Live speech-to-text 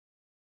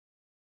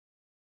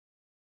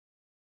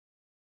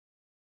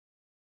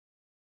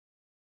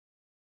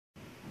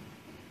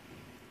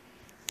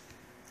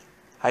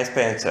Hi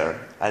Spencer,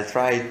 I'll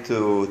try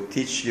to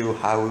teach you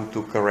how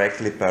to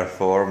correctly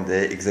perform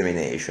the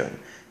examination.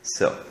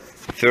 So,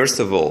 first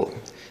of all,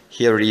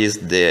 here is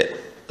the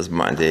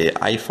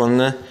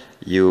iPhone.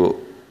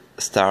 You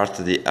start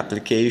the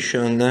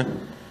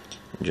application,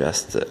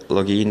 just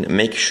log in,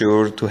 make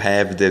sure to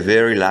have the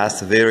very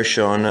last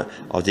version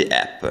of the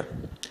app.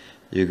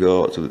 You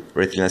go to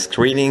retina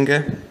screening,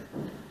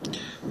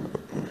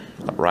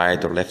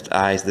 right or left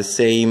eye is the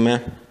same,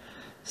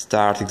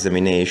 start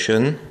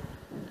examination.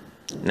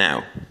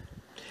 Now,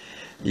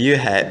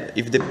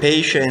 if the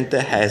patient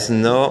has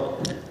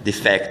no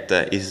defect,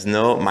 is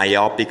no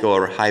myopic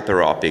or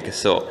hyperopic,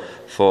 so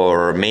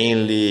for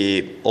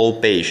mainly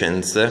all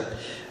patients,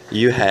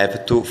 you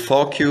have to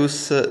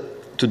focus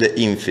to the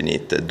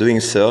infinite. Doing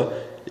so,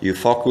 you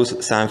focus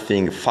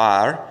something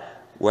far.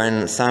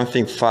 When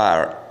something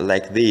far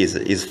like this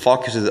is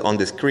focused on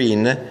the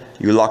screen,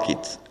 you lock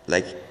it,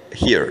 like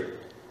here.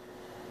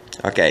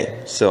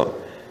 Okay,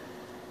 so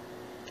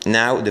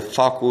now the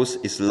focus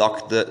is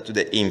locked to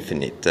the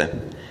infinite.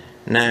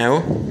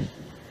 Now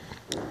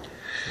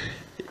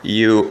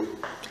you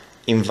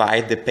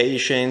invite the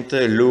patient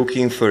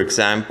looking, for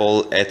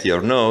example, at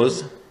your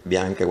nose.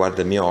 Bianca, guarda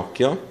il mio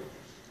occhio.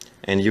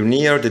 And you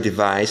near the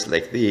device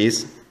like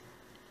this.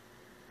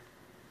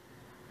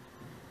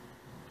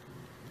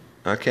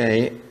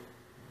 Okay.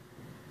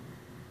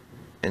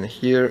 And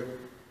here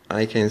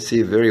I can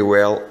see very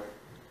well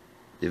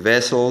the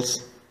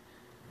vessels,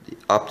 the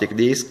optic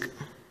disc,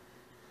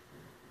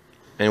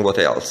 and what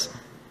else?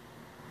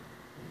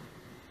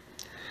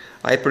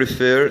 I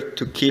prefer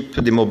to keep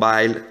the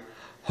mobile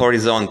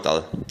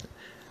horizontal,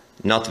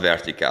 not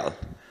vertical.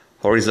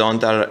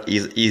 Horizontal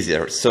is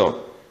easier.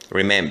 So,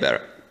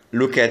 remember,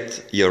 look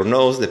at your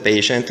nose, the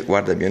patient,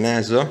 guarda il mio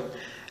naso,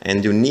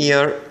 and you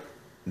near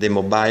the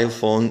mobile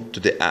phone to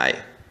the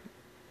eye,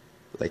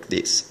 like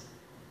this.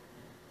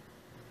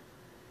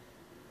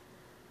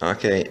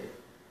 Okay.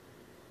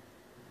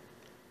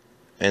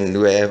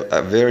 And we have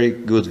a very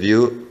good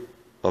view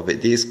of the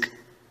disc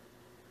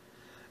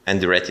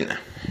and the retina.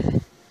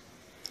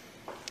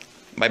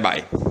 Bye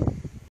bye.